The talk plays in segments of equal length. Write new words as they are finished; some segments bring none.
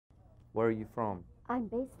Where are you from? I'm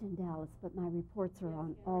based in Dallas, but my reports are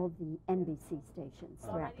on all the NBC stations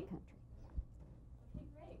throughout the country. Okay,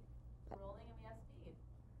 great. Rolling and we have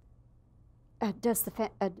speed.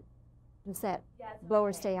 Does that Yeah, it's blower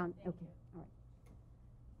okay. stay on? Thank Okay. you. All right.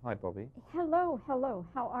 Hi, Bobbie. Hello, hello.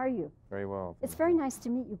 How are you? Very well. It's thank very you. nice to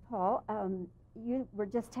meet you, Paul. You were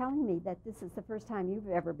just telling me that this is the first time you've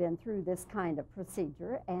ever been through this kind of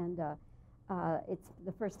procedure, and it's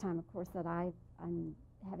the first time, of course, that I'm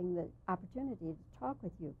having the opportunity to talk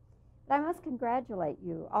with you. But I must congratulate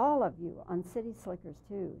you, all of you, on City Slickers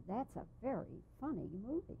 2. That's a very funny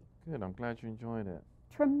movie. Good. I'm glad you enjoyed it.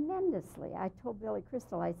 Tremendously. I told Billy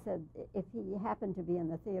Crystal, I said, if he happened to be in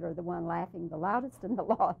the theater, the one laughing the loudest and the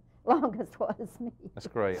longest was me. That's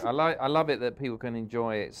great. I love it that people can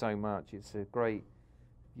enjoy it so much. It's a great.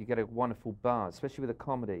 You get a wonderful buzz, especially with a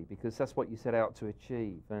comedy, because that's what you set out to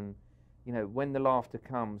achieve. And you know, when the laughter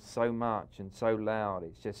comes so much and so loud,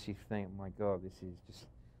 it's just you think, oh my God, this is just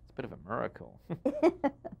it's a bit of a miracle.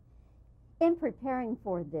 In preparing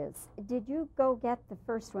for this, did you go get the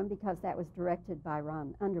first one, because that was directed by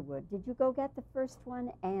Ron Underwood? Did you go get the first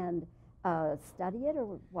one and study it,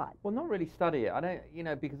 or what? Well, not really study it. I don't, you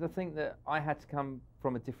know, because I think that I had to come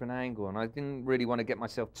from a different angle, and I didn't really want to get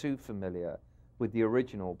myself too familiar with the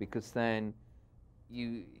original, because then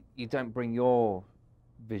you don't bring your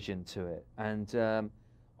vision to it. And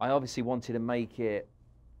I obviously wanted to make it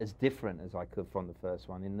as different as I could from the first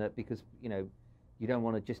one, in that because you know you don't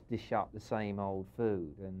want to just dish up the same old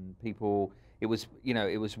food, and people. It was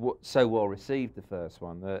so well received, the first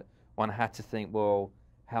one, that one had to think, well,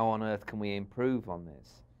 how on earth can we improve on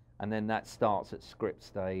this? And then that starts at script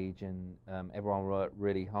stage, and everyone worked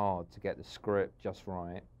really hard to get the script just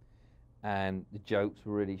right, and the jokes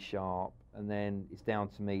were really sharp, and then it's down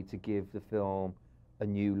to me to give the film a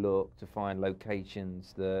new look, to find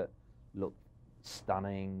locations that look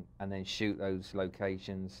stunning, and then shoot those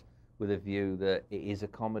locations with a view that it is a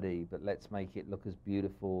comedy, but let's make it look as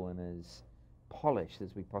beautiful and as polished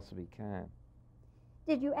as we possibly can.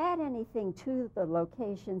 Did you add anything to the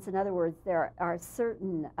locations? In other words, there are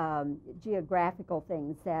certain geographical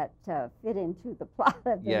things that fit into the plot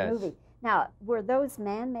of the Yes. movie. Now, were those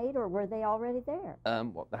man-made, or were they already there?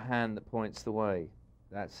 What, the hand that points the way?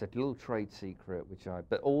 That's a little trade secret, but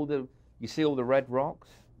you see all the red rocks?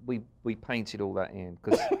 We painted all that in,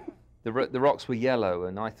 because the rocks were yellow,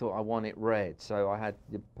 and I thought I want it red, so I had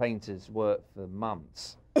the painters work for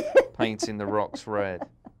months painting the rocks red.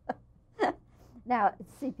 Now,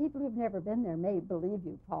 see, people who've never been there may believe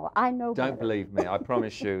you, Paul. I know Don't better. believe me, I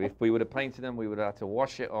promise you. If we would have painted them, we would have had to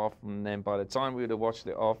wash it off, and then by the time we would have washed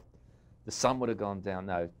it off, the sun would have gone down.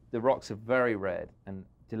 No, the rocks are very red and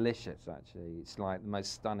delicious, actually. It's like the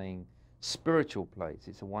most stunning spiritual place.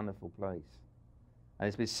 It's a wonderful place. And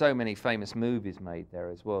there's been so many famous movies made there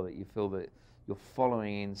as well, that you feel that you're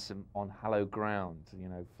following in some on hallowed ground, you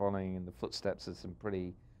know, following in the footsteps of some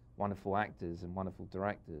pretty wonderful actors and wonderful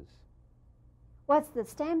directors. Was the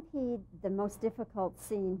stampede the most difficult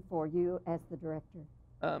scene for you as the director?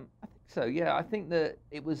 I think so, yeah. I think that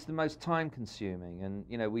it was the most time consuming, and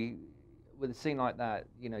you know, with a scene like that,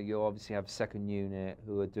 you know, you obviously have second unit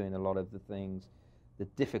who are doing a lot of the things, the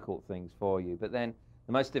difficult things for you, but then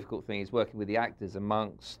the most difficult thing is working with the actors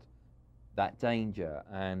amongst that danger,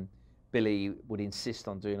 and Billy would insist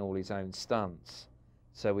on doing all his own stunts,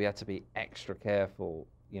 so we had to be extra careful,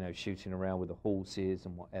 you know, shooting around with the horses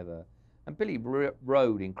and whatever. And Billy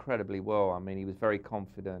rode incredibly well. I mean, he was very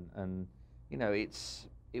confident, and you know,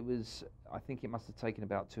 it was. I think it must have taken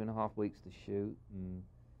about 2.5 weeks to shoot, and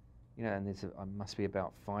you know, and there's must be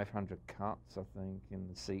about 500 cuts, I think, in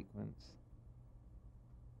the sequence.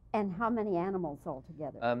 And how many animals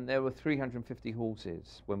altogether? There were 350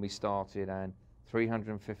 horses when we started, and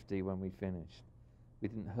 350 when we finished. We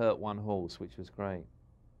didn't hurt one horse, which was great.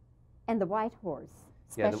 And the white horse,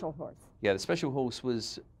 special horse. Yeah, the special horse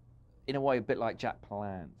was, in a way, a bit like Jack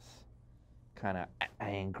Palance, kind of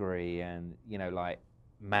angry and, you know, like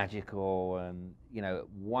magical and, you know,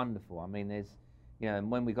 wonderful. I mean, you know,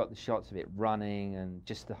 and when we got the shots of it running, and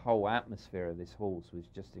just the whole atmosphere of this horse was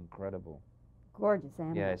just incredible. Gorgeous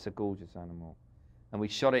animal. Yeah, it's a gorgeous animal. And we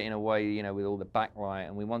shot it in a way, you know, with all the backlight,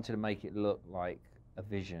 and we wanted to make it look like a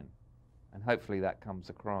vision. And hopefully that comes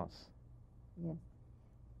across. Yes.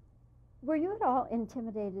 Were you at all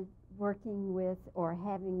intimidated working with, or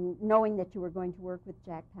knowing that you were going to work with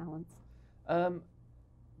Jack Palance?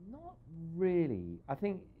 Not really. I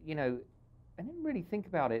think, you know, I didn't really think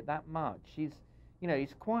about it that much. He's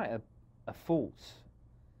quite a force.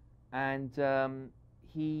 And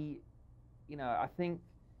he, you know, I think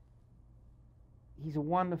he's a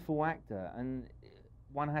wonderful actor, and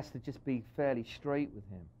one has to just be fairly straight with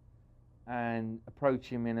him. and approach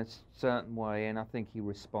him in a certain way, and I think he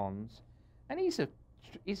responds. And he's a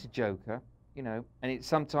joker, you know. And it's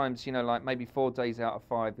sometimes, you know, like maybe 4 days out of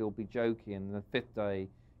 5 he'll be joking, and the 5th day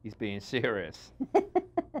he's being serious.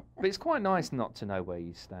 But it's quite nice not to know where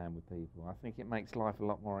you stand with people. I think it makes life a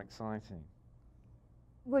lot more exciting.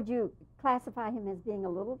 Would you classify him as being a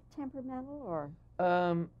little temperamental, or?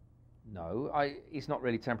 No, he's not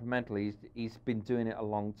really temperamental. He's been doing it a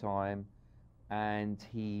long time, and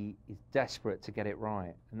he is desperate to get it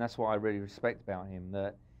right. And that's what I really respect about him,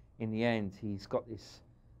 that in the end he's got this,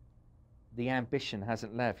 the ambition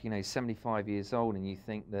hasn't left. You know, he's 75 years old, and you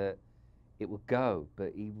think that it will go,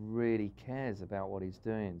 but he really cares about what he's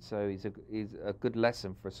doing. So he's a good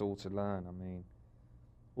lesson for us all to learn. I mean,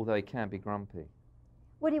 although he can be grumpy.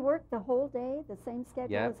 Would he work the whole day, the same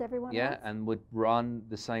schedule as everyone else? Yeah, and would run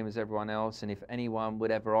the same as everyone else. And if anyone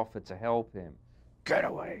would ever offer to help him, get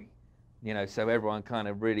away. You know, so everyone kind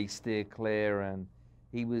of really steered clear. And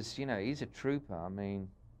he was, you know, he's a trooper. I mean,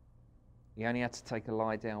 he only had to take a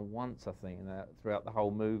lie down once, I think, throughout the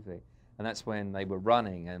whole movie. And that's when they were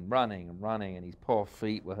running and running and running, and his poor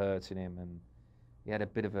feet were hurting him. And he had a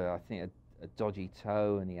bit of I think, a dodgy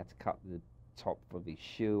toe, and he had to cut the top of his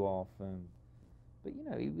shoe off. But you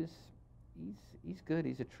know, he's good.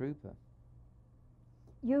 He's a trooper.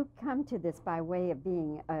 You come to this by way of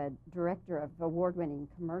being a director of award-winning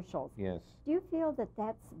commercials. Yes. Do you feel that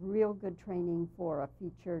that's real good training for a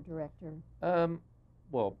feature director?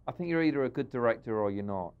 Well, I think you're either a good director or you're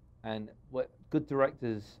not. And good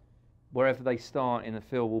directors, wherever they start in a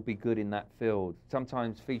field, will be good in that field.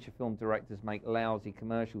 Sometimes feature film directors make lousy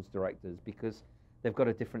commercials directors because they've got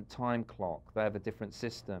a different time clock. They have a different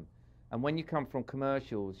system. And when you come from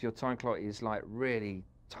commercials, your time clock is like really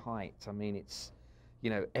tight. I mean, it's, you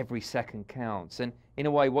know, every second counts. And in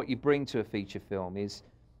a way, what you bring to a feature film is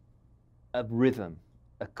a rhythm,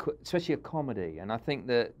 especially a comedy. And I think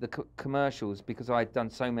that the commercials, because I'd done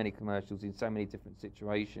so many commercials in so many different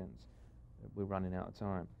situations, we're running out of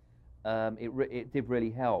time, it did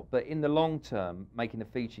really help. But in the long term, making a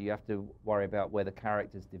feature, you have to worry about where the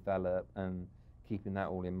characters develop and keeping that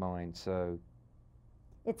all in mind. So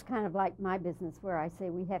it's kind of like my business, where I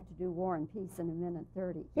say we have to do War and Peace in a minute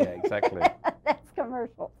 30. Yeah, exactly. That's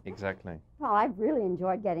commercial. Exactly. Paul, I've really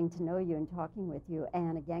enjoyed getting to know you and talking with you.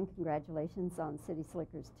 And again, congratulations on City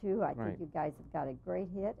Slickers 2. I think you guys have got a great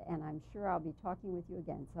hit, and I'm sure I'll be talking with you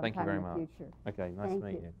again sometime in the future. Okay, nice to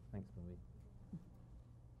meet you. Thanks, Bobbie.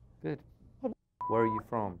 Good. Have Where are you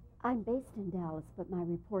from? I'm based in Dallas, but my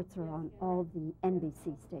reports are on all the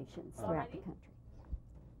NBC stations throughout the country.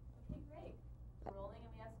 Okay, great. Rolling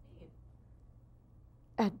and we have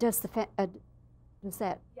speed. Does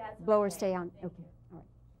that blower stay on? Okay, all right.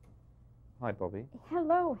 Hi, Bobbie.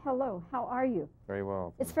 Hello, hello. How are you? Very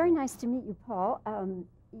well. It's very nice to meet you, Paul.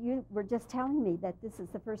 You were just telling me that this is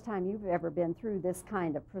the first time you've ever been through this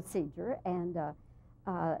kind of procedure, and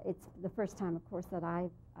it's the first time, of course, that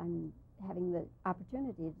I'm having the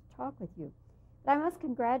opportunity to talk with you. But I must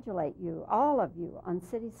congratulate you, all of you, on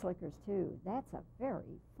City Slickers 2. That's a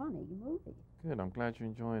very funny movie. Good. I'm glad you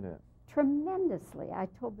enjoyed it. Tremendously. I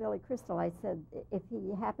told Billy Crystal, I said, if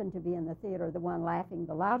he happened to be in the theater, the one laughing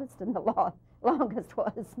the loudest and the longest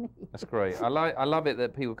was me. That's great. I love it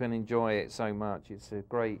that people can enjoy it so much. It's a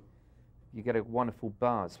great, you get a wonderful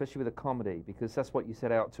buzz, especially with a comedy, because that's what you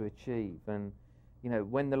set out to achieve. And you know,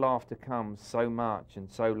 when the laughter comes so much and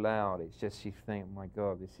so loud, it's just, you think, oh my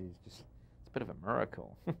God, this is just, it's a bit of a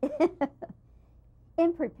miracle.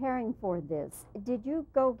 In preparing for this, did you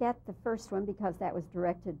go get the first one, because that was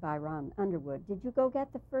directed by Ron Underwood? Did you go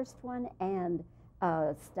get the first one and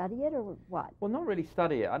study it, or what? Well, not really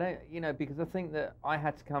study it. I don't, you know, because I think that I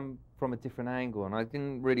had to come from a different angle, and I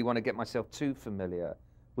didn't really want to get myself too familiar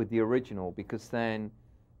with the original, because then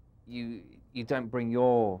you don't bring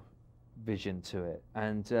your vision to it.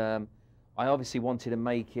 And I obviously wanted to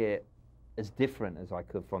make it as different as I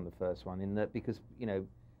could from the first one, in that, because, you know,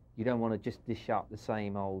 you don't want to just dish up the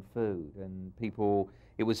same old food. And people,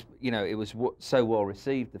 it was, you know, it was so well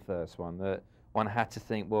received, the first one, that one had to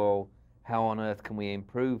think, well, how on earth can we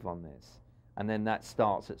improve on this? And then that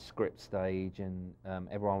starts at script stage, and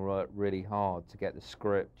everyone worked really hard to get the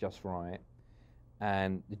script just right,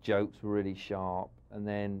 and the jokes were really sharp. And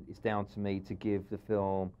then it's down to me to give the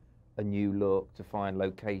film a new look, to find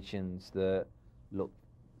locations that look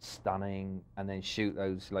stunning, and then shoot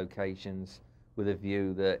those locations with a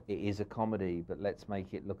view that it is a comedy, but let's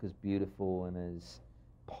make it look as beautiful and as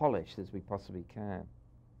polished as we possibly can.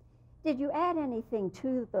 Did you add anything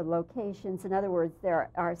to the locations? In other words, there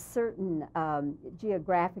are certain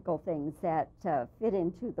geographical things that fit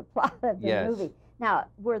into the plot of the movie. Now,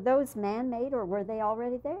 were those man-made or were they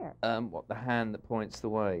already there? What, the hand that points the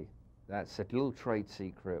way? That's a little trade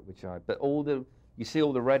secret, but all you see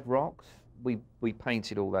all the red rocks? We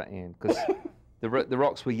painted all that in, because the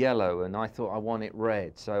rocks were yellow, and I thought I want it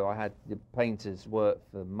red, so I had the painters work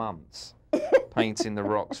for months painting the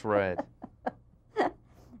rocks red.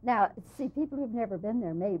 Now, see, people who've never been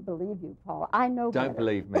there may believe you, Paul. I know better. Don't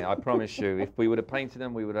believe me, I promise you. If we would have painted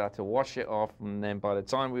them, we would have had to wash it off, and then by the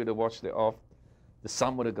time we would have washed it off, the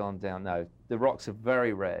sun would have gone down. No, the rocks are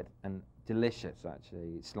very red and delicious,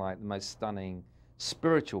 actually. It's like the most stunning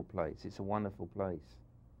spiritual place. It's a wonderful place.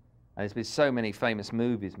 And there's been so many famous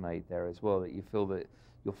movies made there as well that you feel that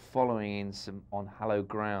you're following in some on hallowed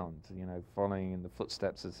ground, you know, following in the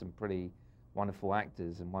footsteps of some pretty wonderful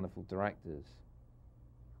actors and wonderful directors.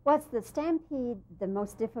 Was the Stampede the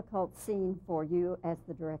most difficult scene for you as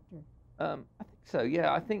the director? I think so,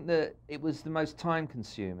 yeah. I think that it was the most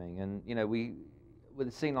time-consuming, and, you know, with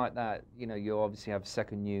a scene like that, you know, you obviously have a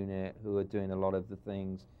second unit who are doing a lot of the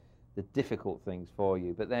things, the difficult things for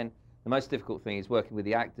you, but then the most difficult thing is working with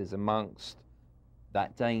the actors amongst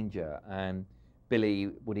that danger, and Billy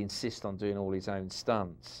would insist on doing all his own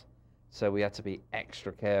stunts, so we had to be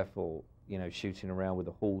extra careful, you know, shooting around with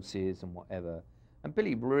the horses and whatever. And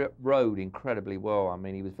Billy rode incredibly well. I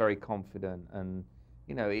mean, he was very confident, and,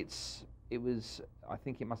 you know, I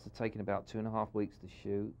think it must have taken about 2.5 weeks to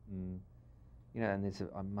shoot, and, you know, and there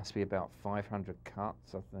must be about 500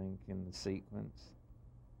 cuts, I think, in the sequence.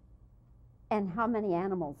 And how many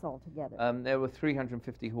animals altogether? There were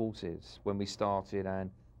 350 horses when we started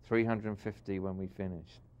and 350 when we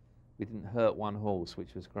finished. We didn't hurt one horse,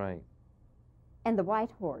 which was great. And the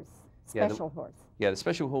white horse, special horse. Yeah, the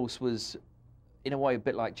special horse was, in a way, a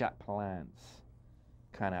bit like Jack Palance,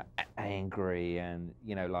 kind of angry and,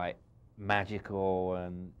 you know, like magical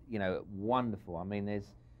and, you know, wonderful. I mean,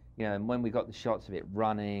 you know, and when we got the shots of it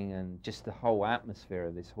running and just the whole atmosphere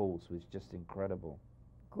of this horse was just incredible.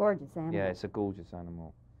 Gorgeous animal. Yeah, it's a gorgeous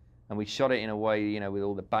animal. And we shot it in a way, you know, with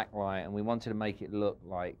all the backlight, and we wanted to make it look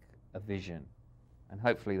like a vision. And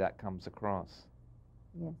hopefully that comes across.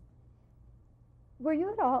 Yes. Were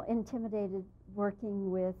you at all intimidated working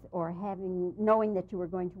with or knowing that you were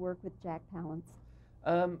going to work with Jack Palance?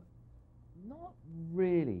 Not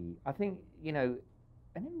really. I think, you know,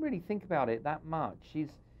 I didn't really think about it that much.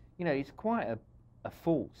 He's quite a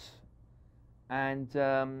force.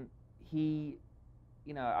 And he,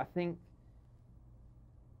 you know, I think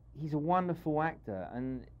he's a wonderful actor,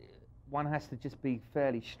 and one has to just be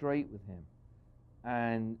fairly straight with him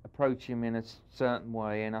and approach him in a certain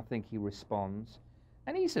way, and I think he responds.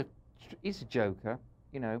 And he's a joker,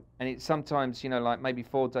 you know, and it's sometimes, you know, like maybe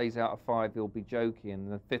 4 days out of 5 he'll be joking,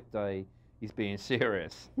 and the 5th day he's being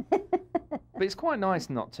serious. But it's quite nice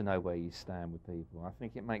not to know where you stand with people. I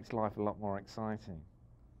think it makes life a lot more exciting.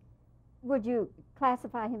 Would you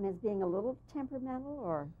classify him as being a little temperamental,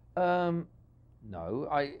 or?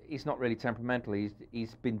 No, he's not really temperamental.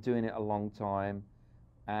 He's been doing it a long time,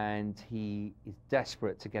 and he is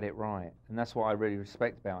desperate to get it right. And that's what I really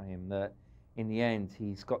respect about him, that in the end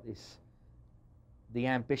he's got the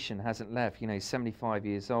ambition hasn't left. You know, he's 75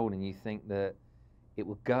 years old, and you think that it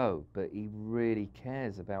will go, but he really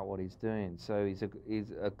cares about what he's doing. So he's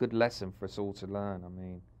a good lesson for us all to learn. I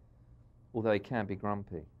mean, although he can be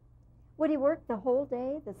grumpy. Would he work the whole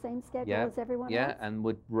day, the same schedule as everyone else? Yeah, and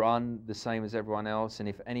would run the same as everyone else, and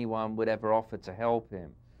if anyone would ever offer to help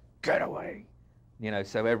him, get away! You know,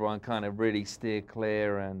 so everyone kind of really steered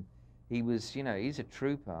clear, and he was, you know, he's a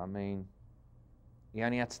trooper. I mean, he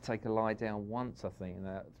only had to take a lie down once, I think,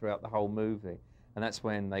 throughout the whole movie. And that's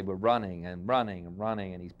when they were running and running and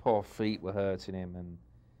running, and his poor feet were hurting him, and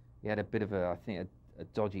he had a bit of a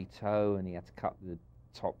dodgy toe, and he had to cut the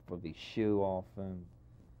top of his shoe off, and...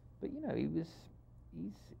 But, you know,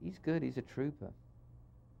 he's good. He's a trooper.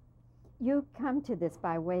 You come to this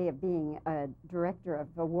by way of being a director of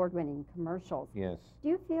award-winning commercials. Yes. Do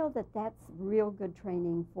you feel that that's real good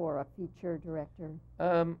training for a feature director?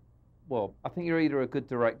 Well, I think you're either a good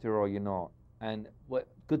director or you're not. And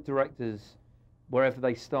good directors, wherever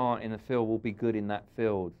they start in a field, will be good in that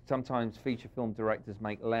field. Sometimes feature film directors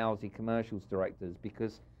make lousy commercials directors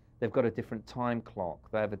because they've got a different time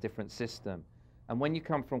clock. They have a different system. And when you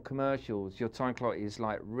come from commercials, your time clock is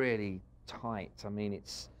like really tight. I mean,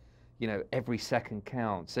 it's, you know, every second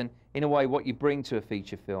counts. And in a way, what you bring to a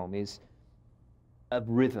feature film is a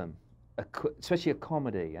rhythm, especially a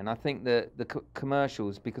comedy. And I think that the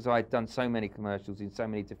commercials, because I'd done so many commercials in so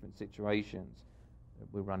many different situations,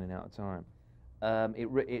 we're running out of time,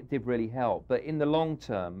 it did really help. But in the long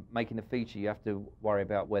term, making a feature, you have to worry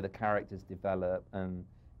about where the characters develop and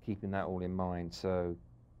keeping that all in mind. So.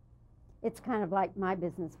 It's kind of like my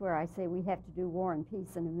business where I say we have to do War and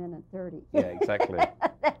Peace in a minute 30. Yeah, exactly.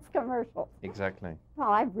 That's commercial. Exactly.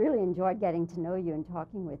 Well, I've really enjoyed getting to know you and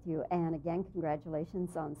talking with you. And again,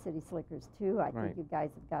 congratulations on City Slickers 2. I think you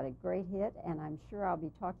guys have got a great hit, and I'm sure I'll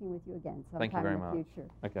be talking with you again Thank you sometime very in the much. future.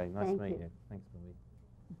 Okay, nice Thank to meet you. you. Thanks, Bobbie.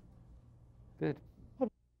 Good.